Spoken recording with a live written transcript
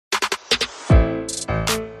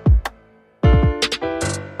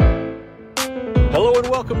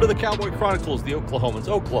welcome to the Cowboy Chronicles, the Oklahoman's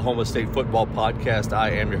Oklahoma State football podcast.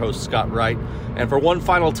 I am your host, Scott Wright, and for one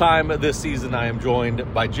final time this season, I am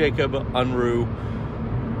joined by Jacob Unruh.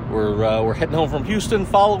 We're heading home from Houston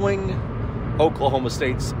following Oklahoma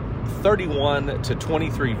State's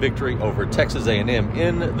 31-23 victory over Texas A&M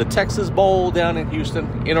in the Texas Bowl down in Houston,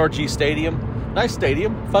 NRG Stadium. Nice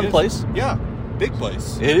stadium, fun place. Yeah, big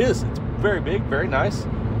place. It is. It's very big, very nice.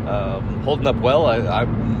 Holding up well. I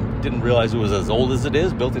didn't realize it was as old as it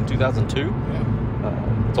is, built in 2002.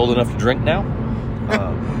 Yeah. It's old enough to drink now.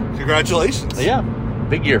 Congratulations. Yeah,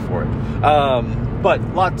 big year for it. But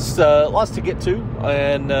lots to get to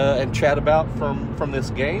and chat about from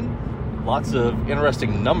this game. Lots of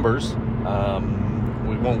interesting numbers.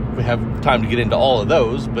 We won't have time to get into all of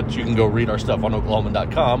those, but you can go read our stuff on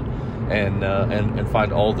Oklahoman.com and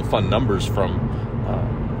find all the fun numbers from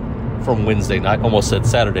Wednesday night. Almost said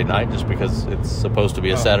Saturday night, just because it's supposed to be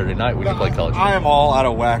a Saturday night when you play college football. I am all out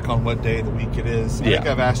of whack on what day of the week it is. I think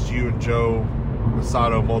I've asked you and Joe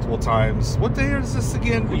Masato multiple times, what day is this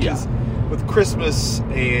again? Because with Christmas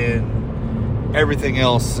and everything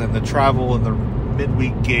else and the travel and the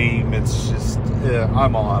midweek game, it's just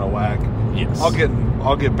I'm all out of whack. Yes.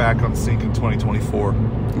 I'll get back on sync in 2024.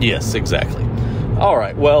 Yes, exactly. All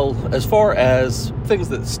right. Well, as far as things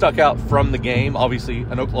that stuck out from the game, obviously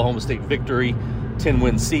an Oklahoma State victory,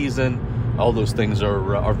 10-win season. All those things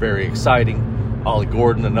are very exciting. Ollie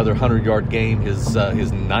Gordon, another 100-yard game, his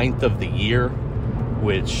ninth of the year,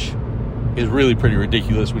 which is really pretty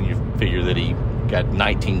ridiculous when you figure that he got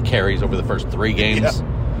 19 carries over the first 3 games.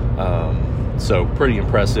 Yeah. So pretty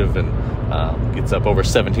impressive, and gets up over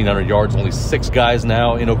 1,700 yards. Only 6 guys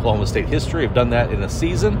now in Oklahoma State history have done that in a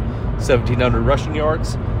season. 1,700 rushing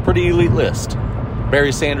yards. Pretty elite list.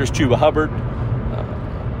 Barry Sanders, Chuba Hubbard,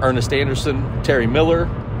 Ernest Anderson, Terry Miller,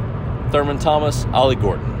 Thurman Thomas, Ollie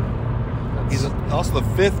Gordon. He's also the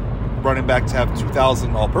 5th running back to have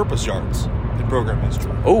 2,000 all-purpose yards in program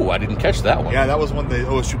history. Oh, I didn't catch that one. Yeah, that was one that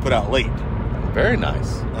OSU put out late. Very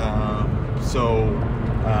nice.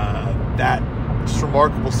 That just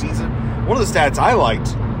remarkable season. One of the stats I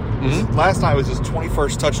liked was last night was his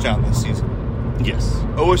 21st touchdown this season. Yes.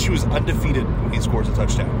 OSU is undefeated when he scores a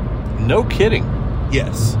touchdown. No kidding.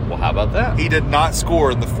 Yes. Well, how about that? He did not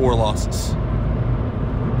score in the 4 losses.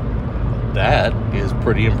 That is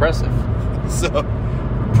pretty impressive. So,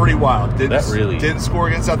 pretty wild. Didn't score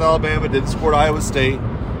against South Alabama, didn't score at Iowa State,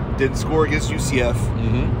 didn't score against UCF,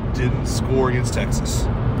 didn't score against Texas.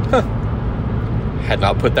 Huh. Had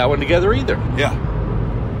not put that one together either. Yeah.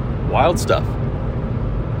 Wild stuff.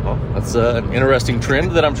 Well, that's an interesting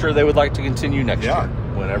trend that I'm sure they would like to continue next year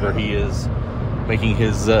whenever he is making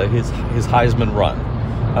his Heisman run.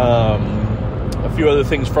 A few other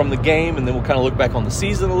things from the game, and then we'll kind of look back on the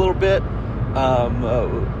season a little bit.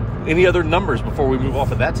 Any other numbers before we move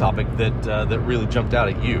off of that topic that really jumped out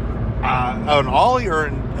at you? On Ollie or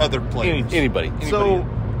in other players? Anybody. So,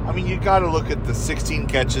 I mean, you got to look at the 16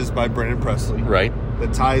 catches by Brendan Presley. Right.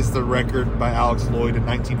 That ties the record by Alex Lloyd in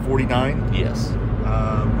 1949. Yes.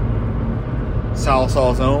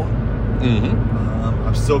 Sal's own.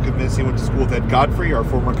 I'm still convinced he went to school with Ed Godfrey, our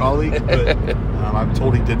former colleague, but I'm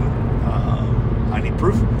told he didn't. I need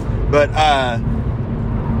proof. But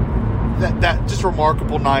that just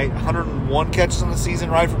remarkable night. 101 catches on the season,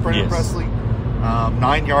 right, for Brendan Presley.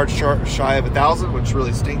 9 yards shy of 1,000, which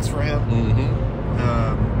really stinks for him.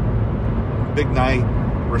 Big night.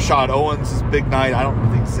 Rashad Owens' big night. I don't know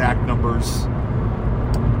the exact numbers.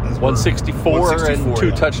 164 and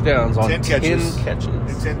 2 touchdowns on 10 catches.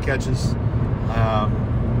 10 catches. I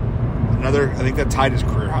think that tied his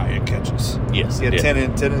career high in catches. Yes, he had 10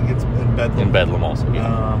 against Bedlam. In Bedlam also, he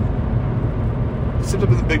stepped up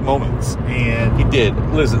in the big moments. And he did.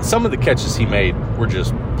 Listen, some of the catches he made were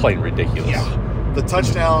just plain ridiculous. Yeah. The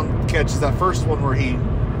touchdown catches, that first one where he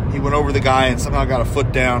went over the guy and somehow got a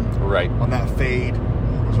foot down on that fade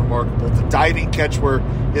was remarkable. The diving catch where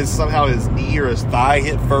somehow his knee or his thigh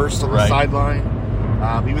hit first on the sideline.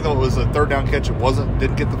 Even though it was a 3rd down catch,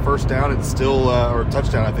 didn't get the first down. It's still, or a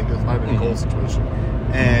touchdown, I think. It might have been a goal situation.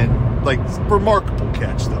 And, remarkable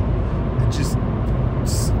catch, though. It's just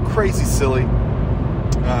crazy silly.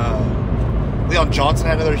 Leon Johnson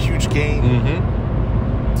had another huge game.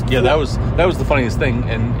 Yeah, that was the funniest thing,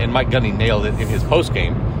 and Mike Gundy nailed it in his post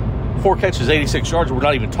game. 4 catches, 86 yards. We're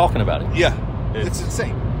not even talking about it. Yeah, it's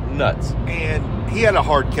insane, nuts. And he had a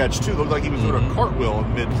hard catch too. Looked like he was doing a cartwheel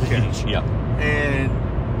in mid catch. Yeah, and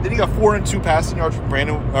then he got 402 passing yards from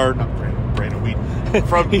Brandon Wheaton.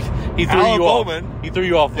 From he threw Alan you Bowman. Off. He threw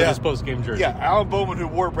you off with his post game jersey. Yeah, Alan Bowman, who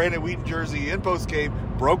wore Brandon Wheaton jersey in post game,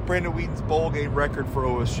 broke Brandon Wheaton's bowl game record for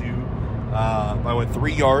OSU by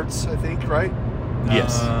 3 yards, I think, right?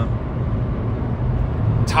 Yes.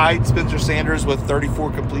 Tied Spencer Sanders with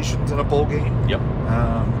 34 completions in a bowl game. Yep.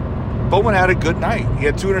 Bowman had a good night. He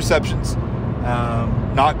had 2 interceptions.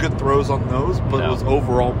 Not good throws on those, but it was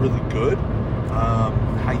overall really good.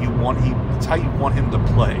 It's how you want him to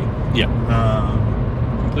play. Yeah.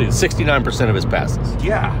 Completed 69% of his passes.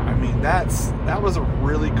 Yeah, I mean that was a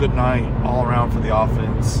really good night all around for the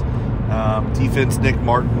offense. Defense, Nick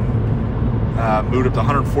Martin moved up to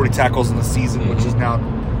 140 tackles in the season, which is now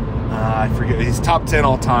I forget, he's top 10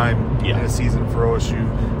 all time in a season for OSU.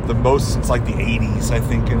 The most since like the 80s, I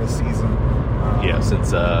think, in a season.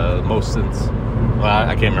 Since well,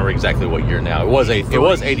 I can't remember exactly what year now. It was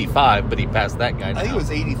 85, but he passed that guy now. I think it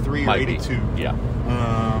was 83 or 82. Yeah.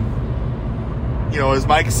 As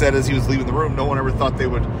Mike said as he was leaving the room, no one ever thought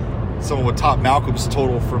someone would top Malcolm's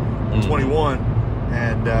total from 21,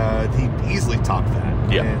 and he easily topped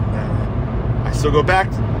that. Yeah. And I still go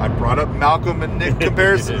back. I brought up Malcolm and Nick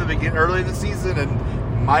comparison early in the season,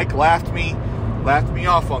 and Mike laughed me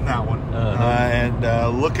off on that one. And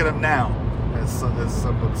look at him now, as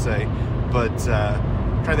some would say. But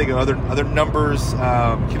trying to think of other numbers.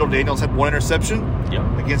 Kendall Daniels had 1 interception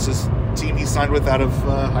against his team he signed with out of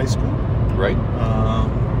high school. Right.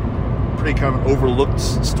 Pretty kind of overlooked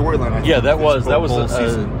storyline. I think. That was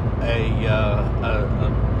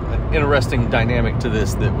an interesting dynamic to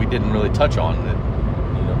this that we didn't really touch on. That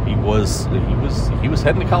he was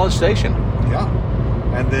heading to College Station. Yeah,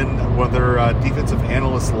 and then one of their defensive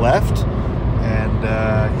analysts left, and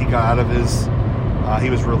he got out of his. He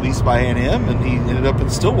was released by A&M, and he ended up in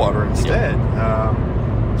Stillwater instead.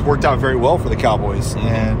 It's worked out very well for the Cowboys,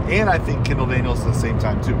 and I think Kendall Daniels at the same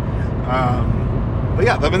time too. But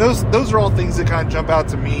yeah, I mean those are all things that kind of jump out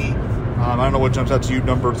to me. I don't know what jumps out to you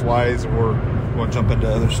numbers wise, or you want to jump into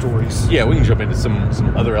other stories. Yeah, we can jump into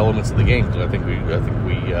some other elements of the game, because I think we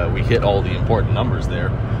hit all the important numbers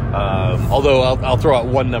there. Although I'll throw out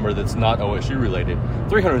one number that's not OSU related: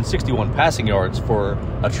 361 passing yards for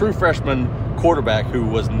a true freshman quarterback who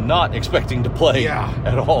was not expecting to play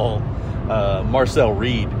at all. Marcel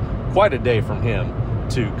Reed, quite a day from him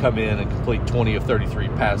to come in and complete 20 of 33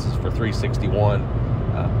 passes for 361.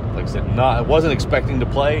 Like I said, wasn't expecting to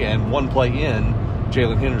play, and one play in,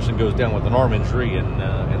 Jalen Henderson goes down with an arm injury,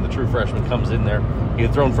 and the true freshman comes in there. He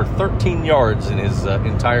had thrown for 13 yards in his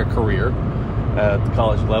entire career at the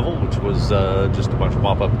college level, which was just a bunch of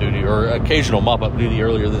mop-up duty, or occasional mop-up duty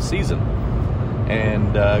earlier this season.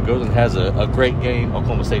 And goes and has a great game.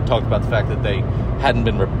 Oklahoma State talked about the fact that they hadn't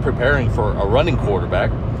been preparing for a running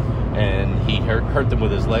quarterback, and he hurt them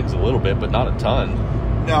with his legs a little bit, but not a ton.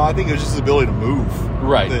 No, I think it was just his ability to move.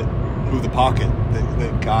 Right. Move the pocket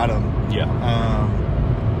that got him. Yeah.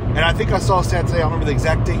 And I think I saw a stat today, I don't remember the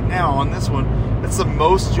exact date now on this one. It's the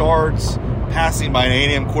most yards passing by an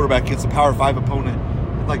A&M quarterback against a Power 5 opponent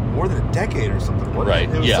in like more than a decade or something. Right.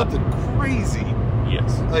 It was something crazy.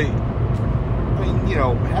 Yes.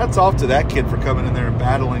 Hats off to that kid for coming in there and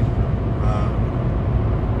battling.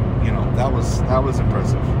 That was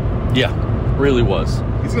impressive. Yeah, really was.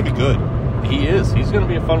 He's going to be good. He is. He's going to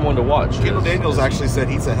be a fun one to watch. Kendall Daniels actually said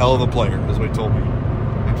he's a hell of a player, is what he told me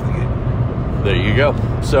after the game. There you go.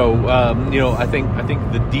 So, I think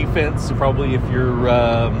the defense, probably, if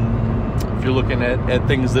you're looking at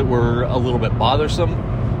things that were a little bit bothersome,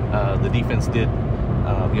 the defense did.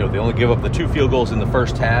 They only gave up the 2 field goals in the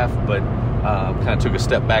first half, but kind of took a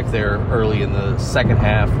step back there early in the second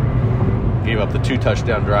half. Gave up the 2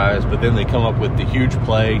 touchdown drives, but then they come up with the huge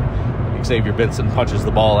play. Xavier Benson punches the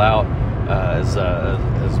ball out as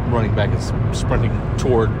running back is sprinting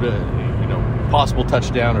toward possible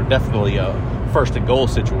touchdown, or definitely a first and goal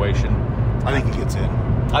situation. I think he gets in.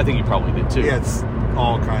 I think he probably did too. Yeah, it's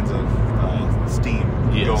all kinds of steam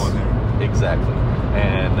going there. Exactly.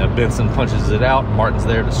 And Benson punches it out. Martin's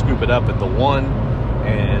there to scoop it up at the 1,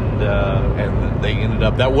 and they ended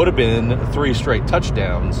up. That would have been 3 straight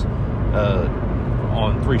touchdowns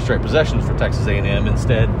on 3 straight possessions for Texas A&M.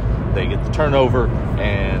 Instead, they get the turnover,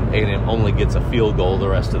 and A&M only gets a field goal the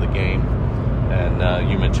rest of the game. And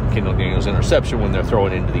you mentioned Kendall Daniels' interception when they're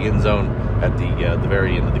throwing into the end zone at the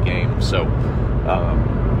very end of the game. So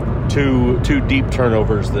 2 deep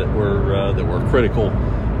turnovers that were critical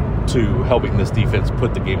to helping this defense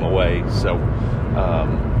put the game away. So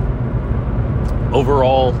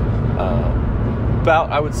overall,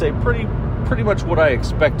 about, I would say, pretty much what I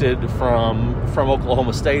expected from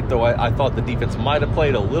Oklahoma State, though I thought the defense might have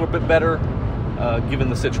played a little bit better given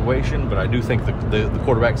the situation, but I do think the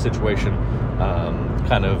quarterback situation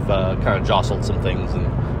kind of jostled some things and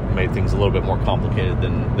made things a little bit more complicated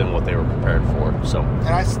than what they were prepared for. So, and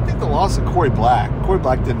I think the loss of Corey Black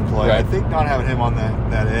didn't play. Right. I think not having him on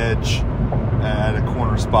that edge at a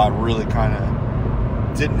corner spot really kind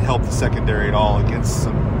of didn't help the secondary at all against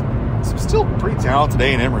some still pretty talented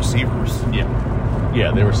A&M receivers.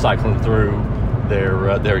 Yeah, they were cycling through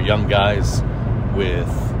their young guys with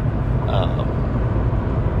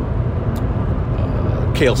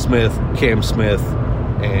Cale Smith, Cam Smith,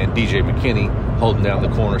 and DJ McKinney holding down the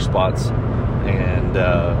corner spots, and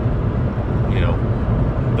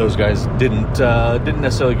those guys didn't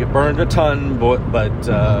necessarily get burned a ton, but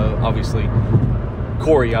obviously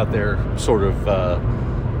Corey out there sort of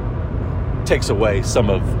takes away some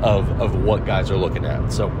of what guys are looking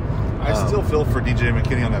at. So I still feel for DJ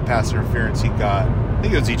McKinney on that pass interference he got. I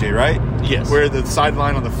think it was DJ, right? Yes. Where the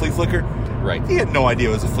sideline on the flea flicker. Right. He had no idea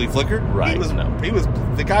it was a flea flicker. Right. He was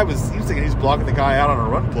thinking he was blocking the guy out on a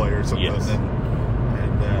run play or something. Yes. And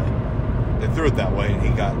they threw it that way, and he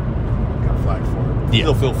got flagged for it. Yeah.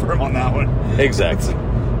 Still feel for him on that one. Exactly.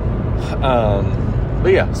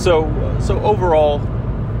 But yeah, so overall,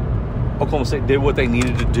 Oklahoma State did what they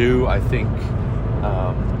needed to do. I think,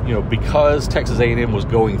 because Texas A&M was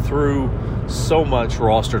going through so much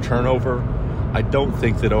roster turnover, I don't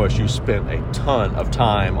think that OSU spent a ton of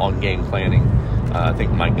time on game planning. I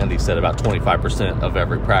think Mike Gundy said about 25% of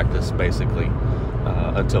every practice, basically,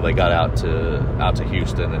 until they got out to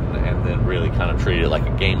Houston and then really kind of treated it like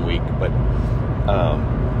a game week. But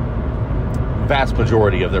vast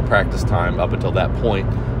majority of their practice time up until that point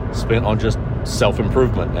spent on just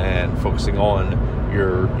self-improvement and focusing on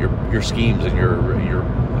your schemes and your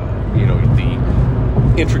the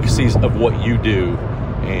intricacies of what you do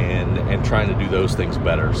and trying to do those things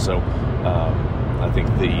better. So I think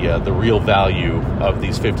the real value of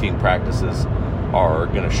these 15 practices are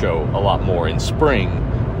going to show a lot more in spring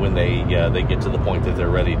when they get to the point that they're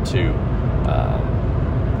ready to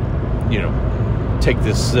take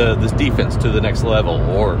this defense to the next level,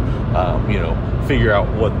 or figure out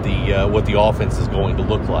what the offense is going to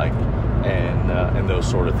look like, and those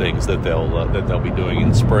sort of things that they'll be doing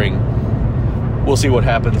in spring. We'll see what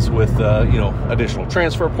happens with additional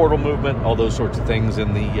transfer portal movement, all those sorts of things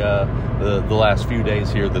in the last few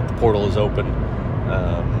days here that the portal is open.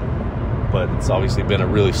 But it's obviously been a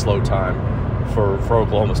really slow time for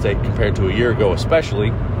Oklahoma State compared to a year ago,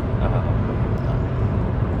 especially.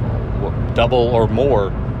 Double or more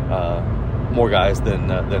guys than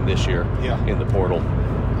this year in the portal.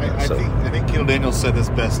 I think Kendall Daniels said this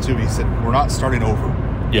best too. He said, "We're not starting over."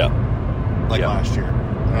 Last year.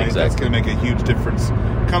 And I think that's going to make a huge difference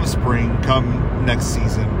come spring, come next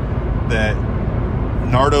season. That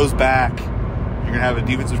Nardo's back. You're going to have a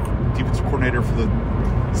defensive coordinator for the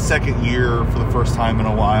second year for the first time in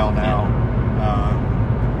a while now.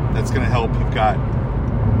 That's going to help. You've got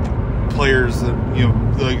players that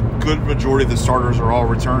the good majority of the starters are all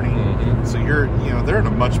returning. Mm-hmm. So they're in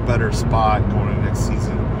a much better spot going into next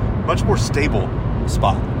season, much more stable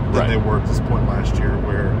spot than they were at this point last year,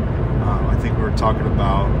 where I think we were talking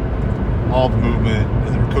about all the movement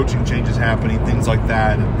and their coaching changes happening, things like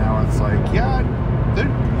that, and now it's like,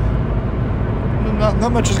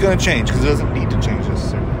 not much is going to change because it doesn't need to change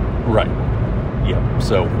necessarily. Right. Yeah.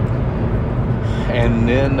 So, and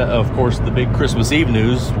then of course the big Christmas Eve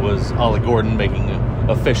news was Ollie Gordon making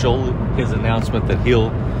official his announcement that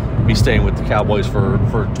he'll be staying with the Cowboys for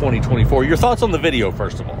 2024. Your thoughts on the video,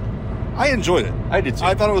 first of all? I enjoyed it. I did too.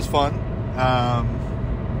 I thought it was fun.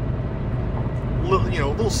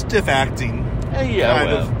 Little stiff acting,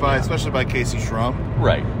 especially by Casey Schrum.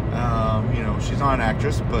 Right. She's not an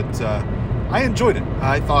actress, but I enjoyed it.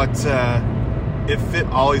 I thought it fit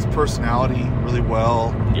Ollie's personality really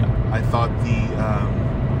well. Yeah. I thought the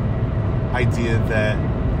idea that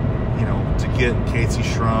to get Casey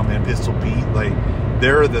Schrum and Pistol Pete, like,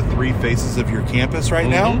 they're the three faces of your campus right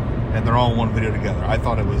now, and they're all in one video together. I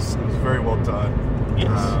thought it was very well done. Yes.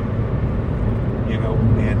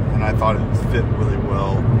 And I thought it fit really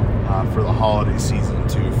well for the holiday season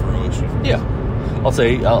too for OSU. Yeah, I'll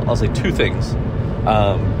say two things.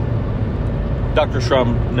 Dr.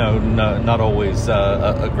 Schrum, no, not always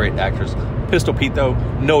a great actress. Pistol Pete, though,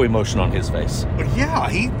 no emotion on his face. But yeah,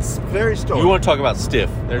 he's very stoic. You want to talk about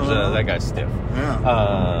stiff? There's that guy's stiff.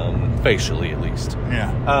 Yeah. Facially, at least.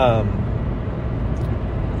 Yeah.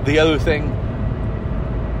 The other thing,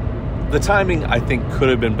 the timing, I think, could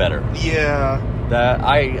have been better. Yeah. That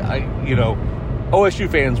OSU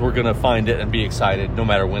fans were going to find it and be excited no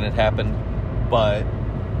matter when it happened. But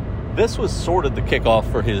this was sort of the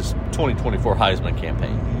kickoff for his 2024 Heisman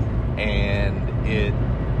campaign. And it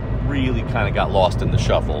really kind of got lost in the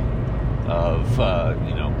shuffle of,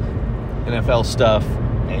 NFL stuff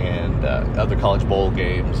and other college bowl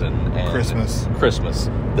games and Christmas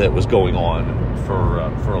that was going on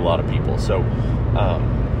for a lot of people. So,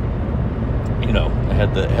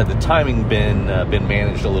 had the timing been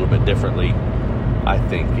managed a little bit differently, I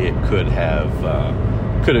think it could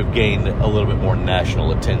have gained a little bit more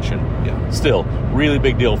national attention. Yeah. Still, really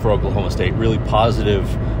big deal for Oklahoma State. Really positive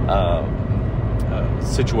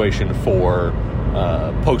situation for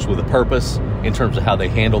Pokes with a Purpose in terms of how they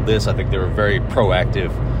handled this. I think they were very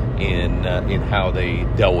proactive in how they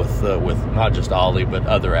dealt with not just Ollie but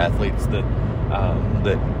other athletes that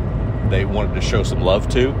they wanted to show some love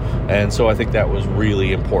to, and so I think that was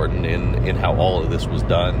really important in how all of this was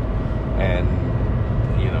done. And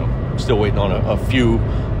still waiting on a few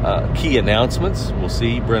key announcements. We'll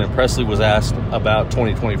see. Brennan Presley was asked about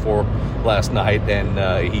 2024 last night,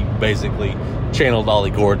 and he basically channeled Ollie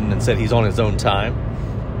Gordon and said he's on his own time,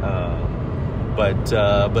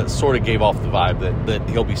 but sort of gave off the vibe that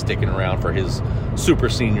he'll be sticking around for his super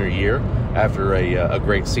senior year after a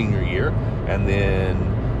great senior year. And then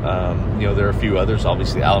there are a few others.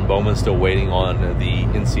 Obviously, Alan Bowman's still waiting on the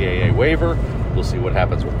NCAA waiver. We'll see what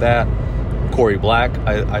happens with that. Corey Black,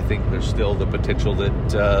 I think there's still the potential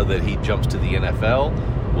that he jumps to the NFL.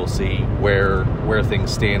 We'll see where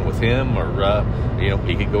things stand with him, or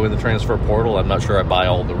he could go in the transfer portal. I'm not sure I buy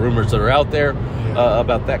all the rumors that are out there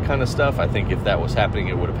about that kind of stuff. I think if that was happening,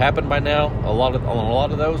 it would have happened by now. On a lot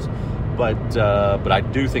of those, but I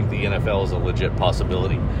do think the NFL is a legit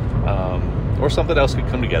possibility. Or something else could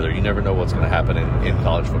come together. You never know what's going to happen in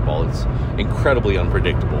college football. It's incredibly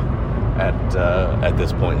unpredictable at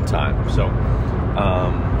this point in time. So,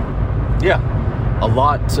 a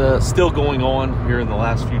lot still going on here in the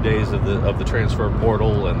last few days of the transfer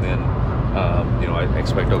portal, and then I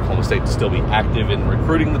expect Oklahoma State to still be active in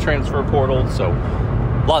recruiting the transfer portal. So,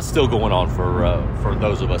 lots still going on for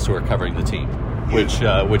those of us who are covering the team, which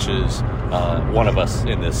is one of us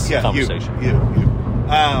in this conversation.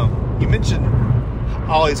 You mentioned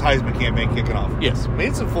Ollie's Heisman campaign kicking off. Yes. I mean,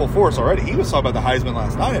 it's in full force already. He was talking about the Heisman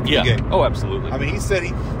last night after the game. Oh, absolutely. I mean, he said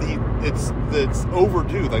it's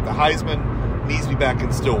overdue. Like, the Heisman needs to be back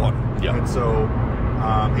in Stillwater. Yeah. And so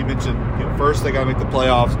he mentioned, first they got to make the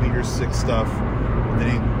playoffs, New Year's Six stuff, and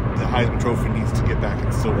then the Heisman Trophy needs to get back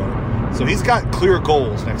in Stillwater. So he's got clear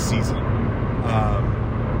goals next season.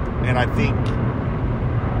 And I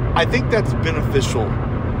think that's beneficial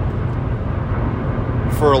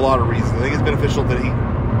for a lot of reasons. I think it's beneficial that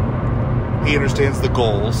he understands the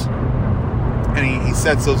goals, and he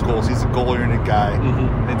sets those goals. He's a goal-oriented guy.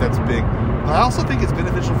 Mm-hmm. I think that's big. But I also think it's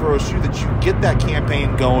beneficial for OSU that you get that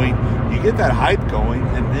campaign going, you get that hype going,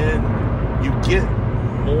 and then you get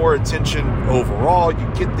more attention overall. You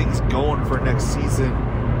get things going for next season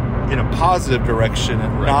in a positive direction,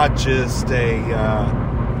 and not just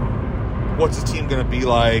what's the team going to be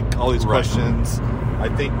like, all these questions. I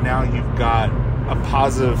think now you've got a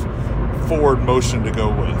positive forward motion to go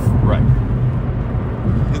with. Right.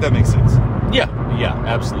 If that makes sense. Yeah,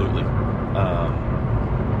 absolutely.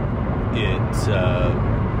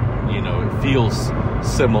 It feels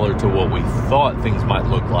similar to what we thought things might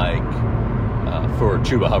look like for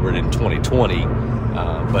Chuba Hubbard in 2020,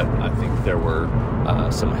 but I think there were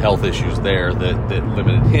some health issues there that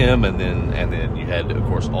limited him, and then you had, of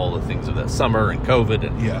course, all the things of that summer and COVID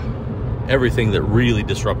and everything that really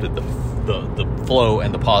disrupted the flow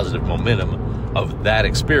and the positive momentum of that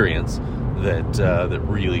experience that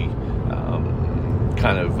really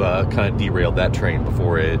kind of derailed that train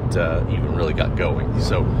before it even really got going.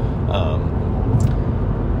 So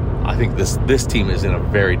I think this team is in a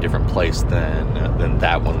very different place than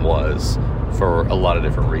that one was for a lot of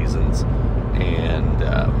different reasons, and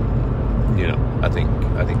I think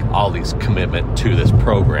Ollie's commitment to this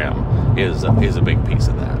program is a big piece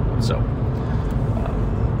of that. So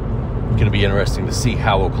going to be interesting to see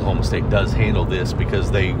how Oklahoma State does handle this,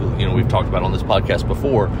 because they, we've talked about on this podcast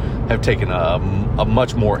before, have taken a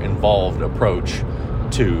much more involved approach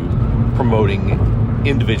to promoting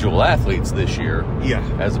individual athletes this year,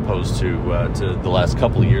 as opposed to the last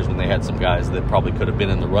couple of years when they had some guys that probably could have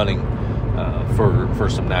been in the running for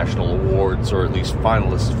some national awards, or at least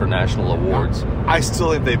finalists for national awards. I still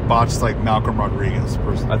think they botched Malcolm Rodriguez.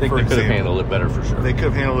 I think they could have handled it better for sure. They could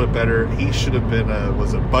have handled it better. He should have been a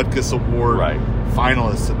Butkus Award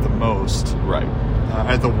finalist at the most,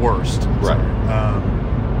 at the worst.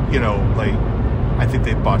 I think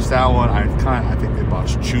they botched that one. I think they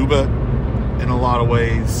botched Chuba in a lot of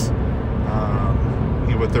ways.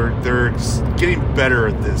 But they're getting better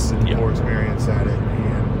at this and more experience at it.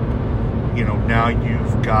 Now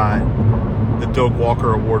you've got the Doak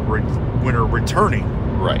Walker Award winner returning.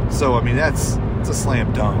 Right. So, it's a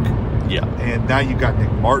slam dunk. Yeah. And now you've got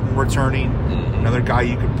Nick Martin returning, another guy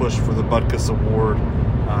you could push for the Butkus Award.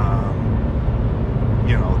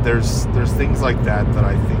 there's things like that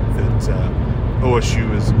I think that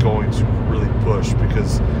OSU is going to really push,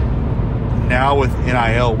 because now with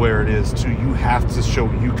NIL where it is too, you have to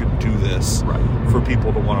show you can do this for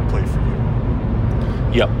people to want to play for you.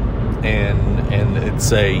 Yep. And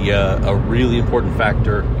it's a really important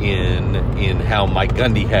factor in how Mike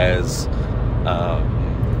Gundy has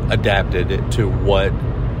adapted to what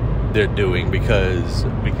they're doing, because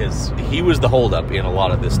he was the holdup in a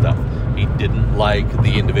lot of this stuff. He didn't like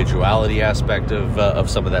the individuality aspect of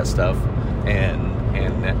some of that stuff, and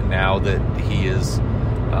now that he is,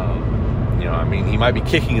 he might be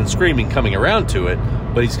kicking and screaming coming around to it,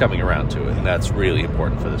 but he's coming around to it, and that's really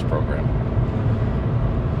important for this program.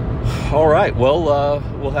 All right, well,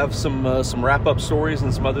 we'll have some wrap-up stories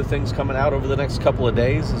and some other things coming out over the next couple of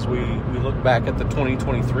days as we look back at the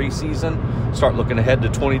 2023 season, start looking ahead to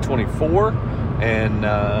 2024, and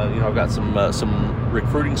I've got some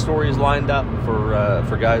recruiting stories lined up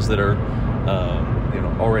for guys that are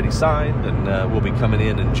already signed and will be coming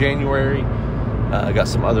in January. I got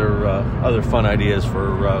some other fun ideas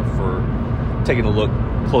for taking a look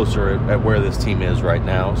closer at where this team is right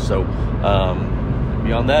now. So.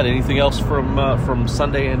 Beyond that, anything else from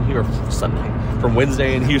Sunday in here? From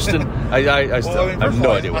Wednesday in Houston? I have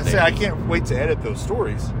no idea what they I can't wait to edit those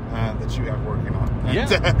stories that you have working on.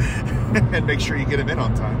 And make sure you get them in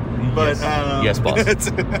on time. But yes, boss.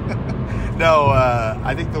 No,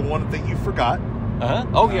 I think the one thing you forgot.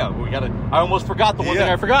 Oh yeah, we got to. I almost forgot the one thing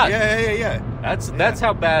I forgot. Yeah. That's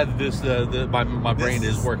how bad this my brain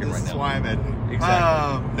is working right now. That's why I'm editing.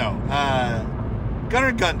 Exactly.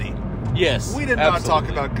 Gunnar Gundy. Yes, we did not talk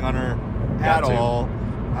about Gunnar at all.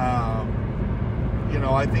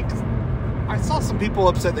 I think I saw some people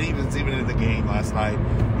upset that he was even in the game last night.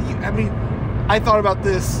 I thought about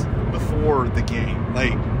this before the game.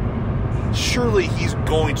 Like, surely he's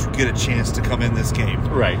going to get a chance to come in this game.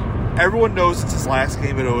 Right. Everyone knows it's his last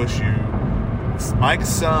game at OSU. It's Mike's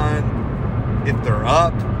son. If they're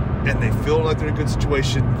up and they feel like they're in a good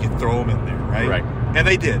situation, you throw him in there, right? Right. And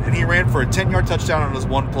they did. And he ran for a 10-yard touchdown on his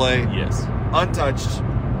one play. Yes. Untouched.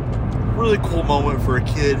 Really cool moment for a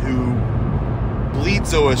kid who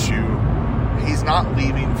bleeds OSU. He's not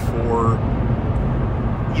leaving for,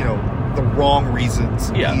 the wrong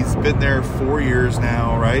reasons. Yeah. He's been there 4 years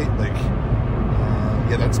now, right?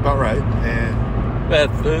 That's about right. And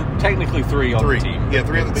technically three on the team. Yeah,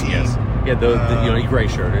 3 on the team. Yes. Yeah, he gray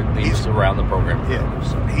shirted. He's around the program.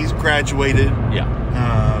 So. He's graduated. Yeah.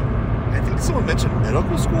 I think someone mentioned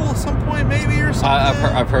medical school at some point, maybe, or something.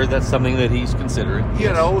 I've heard that's something that he's considering.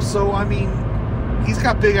 So he's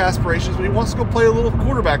got big aspirations, but he wants to go play a little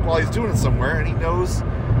quarterback while he's doing it somewhere, and he knows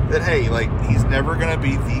that he's never going to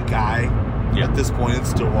be the guy at this point in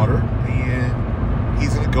Stillwater, and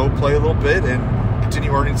he's going to go play a little bit and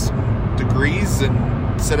continue earning some degrees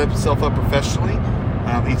and set himself up professionally.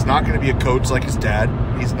 He's not going to be a coach like his dad.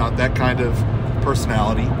 He's not that kind of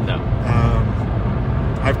personality. No.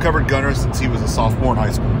 I've covered Gunnar since he was a sophomore in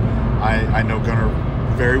high school. I know Gunnar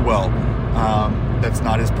very well. That's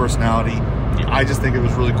not his personality. Yeah. I just think it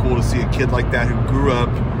was really cool to see a kid like that who grew up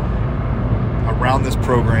around this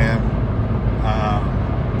program,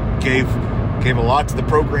 gave a lot to the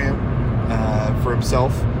program for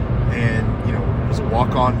himself, and was a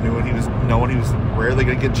walk-on, knowing he was rarely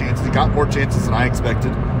going to get chances. He got more chances than I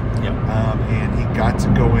expected. Yep. And he got to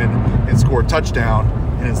go in and score a touchdown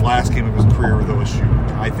in his last game of his career with OSU.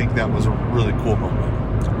 I think that was a really cool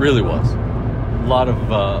moment. It really was. A lot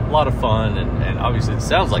of fun, and obviously it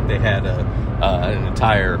sounds like they had an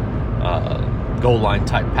entire goal line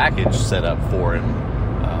type package set up for him,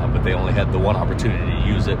 but they only had the one opportunity to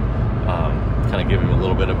use it. Kind of give him a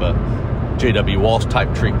little bit of a J.W. Walsh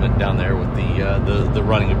type treatment down there with the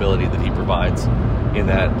running ability that he provides in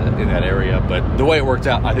that area. But the way it worked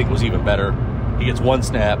out, I think, was even better. He gets one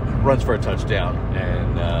snap, runs for a touchdown,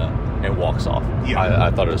 and walks off. Yeah.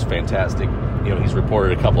 I thought it was fantastic. He's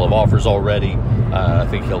reported a couple of offers already. I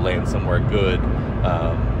think he'll land somewhere good.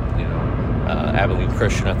 Abilene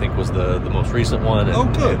Christian, I think, was the most recent one.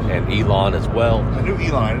 And, good. And Elon as well. I knew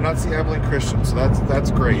Elon. I did not see Abilene Christian, so that's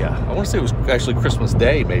great. Yeah, I want to say it was actually Christmas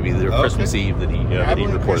Day, maybe, or Christmas Eve that he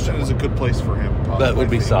Abilene reported. Christian is a good place for him. Possibly. That would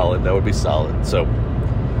be solid. That would be solid. So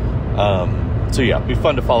yeah, it'd be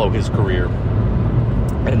fun to follow his career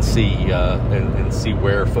and see and see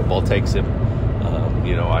where football takes him.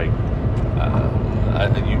 I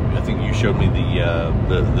think you showed me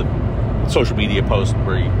the social media post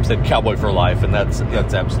where he said "Cowboy for life," and that's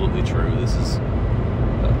absolutely true. This is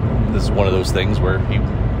one of those things where he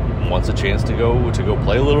wants a chance to go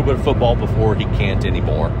play a little bit of football before he can't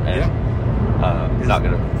anymore, and not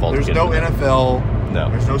going to fault. There's no NFL No.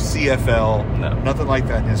 There's no CFL. No. Nothing like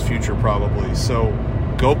that in his future, probably. So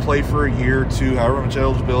go play for a year or two, however much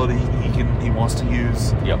eligibility he wants to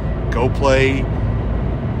use. Yep. Go play,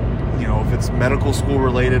 you know, if it's medical school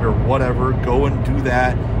related or whatever, go and do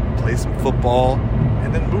that, play some football,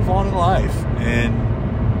 and then move on in life. And,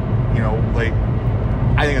 you know, like,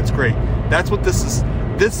 I think it's great. That's what this is.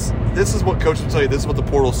 This is what coaches will tell you. This is what the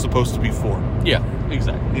portal is supposed to be for. Yeah,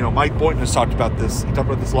 exactly. You know, Mike Boynton has talked about this. He talked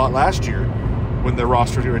about this a lot last year when their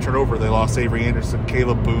roster didn't turn over. They lost Avery Anderson,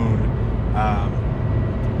 Caleb Boone,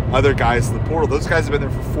 other guys in the portal. Those guys have been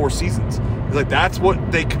there for 4 seasons. It's like that's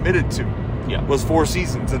what they committed to. Yeah, was 4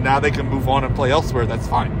 seasons, and now they can move on and play elsewhere. That's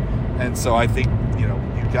fine. And so I think, you know,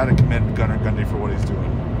 you've got to commend Gunnar Gundy for what he's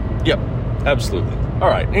doing. Yep, absolutely. All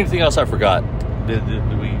right. Anything else I forgot? Did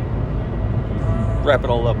we wrap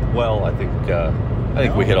it all up well? I think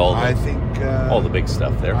we hit all the big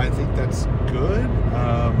stuff there. I think that's good.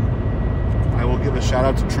 I will give a shout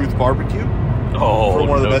out to Truth Barbecue for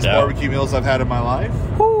one of the best barbecue meals I've had in my life.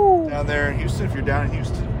 Woo. Down there in Houston. If you're down in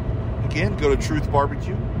Houston, again, go to Truth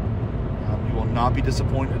Barbecue. You will not be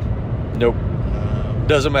disappointed. Nope.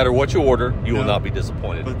 Doesn't matter what you order, you will not be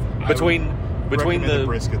disappointed. Between the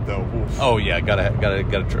brisket though. Oof. Oh yeah,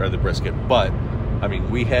 gotta try the brisket. But I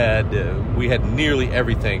mean, we had nearly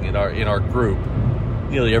everything in our group,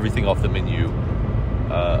 nearly everything off the menu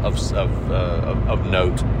of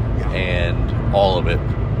note, and all of it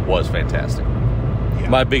was fantastic. Yeah.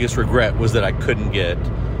 My biggest regret was that I couldn't get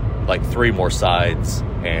like 3 more sides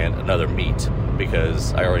and another meat,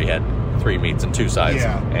 because I already had 3 meats and 2 sides,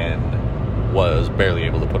 and was barely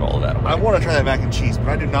able to put all of that away. I want to try that mac and cheese, but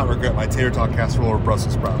I do not regret my tater tot casserole or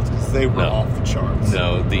Brussels sprouts, because they were off the charts.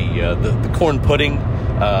 No, the corn pudding,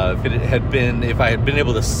 if I had been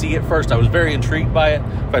able to see it first, I was very intrigued by it.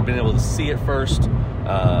 If I'd been able to see it first,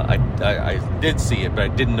 I did see it, but I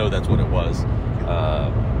didn't know that's what it was.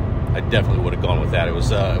 I definitely would have gone with that. It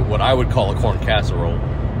was what I would call a corn casserole.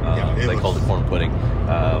 They called it corn pudding.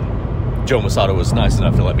 Joe Masato was nice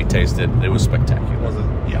enough to let me taste it. It was spectacular. Was it?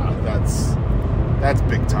 Yeah, that's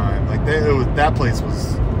big time. Like that place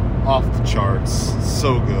was off the charts.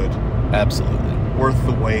 So good. Absolutely. Worth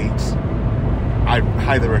the wait. I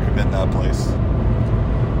highly recommend that place.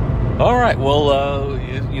 All right. Well,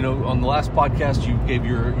 on the last podcast, you gave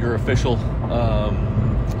your official,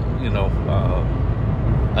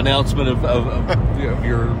 announcement of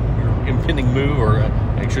your impending move, or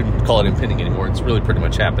I shouldn't call it impending anymore. It's really pretty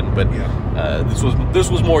much happened. But this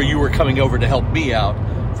was more you were coming over to help me out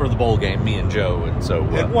for the bowl game, me and Joe, and so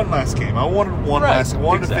one last game. I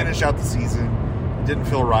wanted to finish out the season. It didn't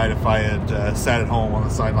feel right if I had sat at home on the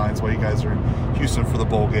sidelines while you guys were in Houston for the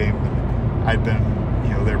bowl game. I'd been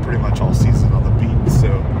there pretty much all season on the beat, so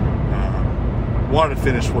wanted to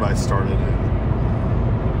finish what I started,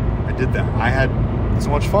 and I did that. I had so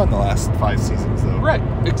much fun the last 5 seasons, though. Right,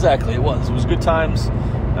 exactly. It was good times.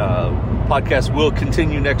 Podcast will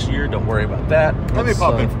continue next year. Don't worry about that. Let me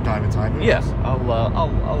pop in from time to time. Yes,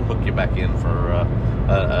 I'll hook you back in for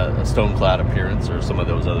a Stone Cloud appearance or some of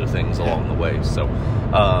those other things along the way. So,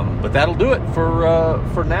 but that'll do it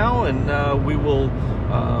for now, and we will,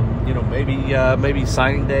 maybe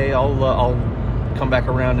signing day. I'll come back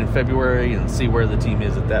around in February and see where the team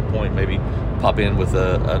is at that point. Maybe pop in with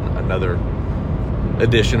another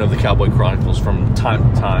edition of the Cowboy Chronicles from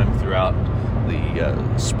time to time throughout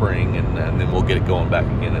the spring, and then we'll get it going back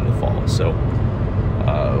again in the fall. So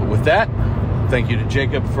with that, thank you to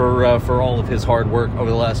Jacob for all of his hard work over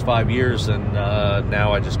the last 5 years, and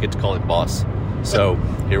now I just get to call him boss. So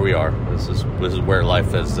here we are. This is where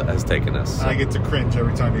life has taken us. I get to cringe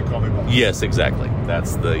every time you call me boss. Yes, exactly.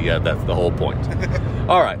 That's the whole point.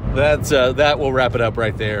 All right, that will wrap it up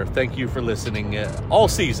right there. Thank you for listening all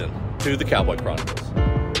season to the Cowboy Chronicles.